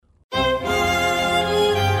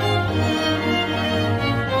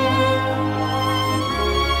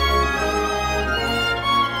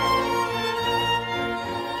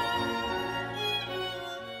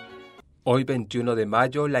Hoy 21 de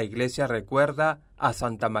mayo la Iglesia recuerda a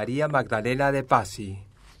Santa María Magdalena de Pazzi.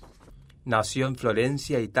 Nació en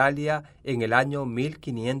Florencia, Italia, en el año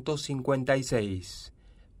 1556.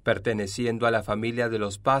 Perteneciendo a la familia de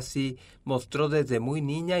los Pazzi, mostró desde muy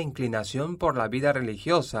niña inclinación por la vida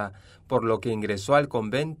religiosa, por lo que ingresó al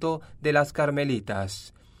convento de las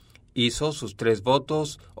Carmelitas. Hizo sus 3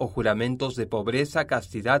 votos o juramentos de pobreza,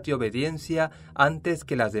 castidad y obediencia antes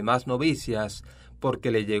que las demás novicias,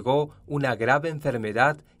 porque le llegó una grave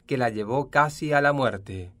enfermedad que la llevó casi a la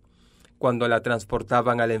muerte. Cuando la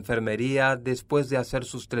transportaban a la enfermería, después de hacer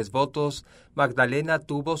sus 3 votos, Magdalena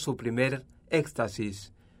tuvo su primer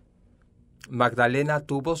éxtasis,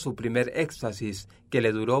 que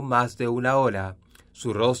le duró más de 1 hora.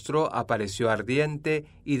 Su rostro apareció ardiente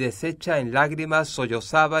y deshecha en lágrimas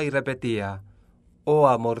sollozaba y repetía: «Oh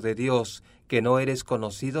amor de Dios, que no eres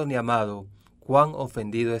conocido ni amado, cuán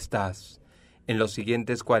ofendido estás». En los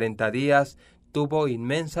siguientes 40 días tuvo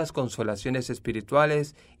inmensas consolaciones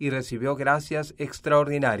espirituales y recibió gracias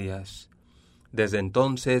extraordinarias. Desde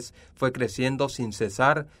entonces fue creciendo sin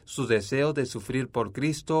cesar su deseo de sufrir por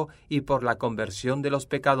Cristo y por la conversión de los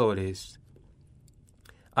pecadores.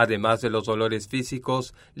 Además de los dolores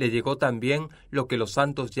físicos, le llegó también lo que los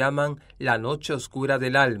santos llaman la noche oscura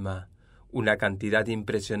del alma, una cantidad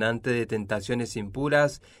impresionante de tentaciones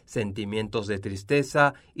impuras, sentimientos de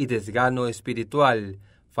tristeza y desgano espiritual,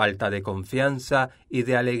 falta de confianza y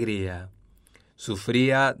de alegría.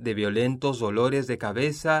 Sufría de violentos dolores de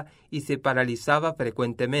cabeza y se paralizaba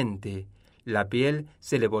frecuentemente. La piel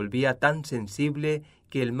se le volvía tan sensible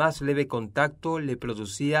que el más leve contacto le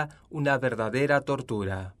producía una verdadera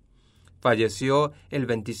tortura. Falleció el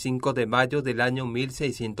 25 de mayo del año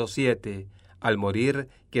 1607. Al morir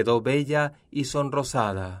quedó bella y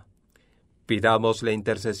sonrosada. Pidamos la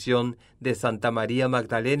intercesión de Santa María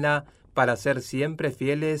Magdalena para ser siempre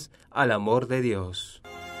fieles al amor de Dios.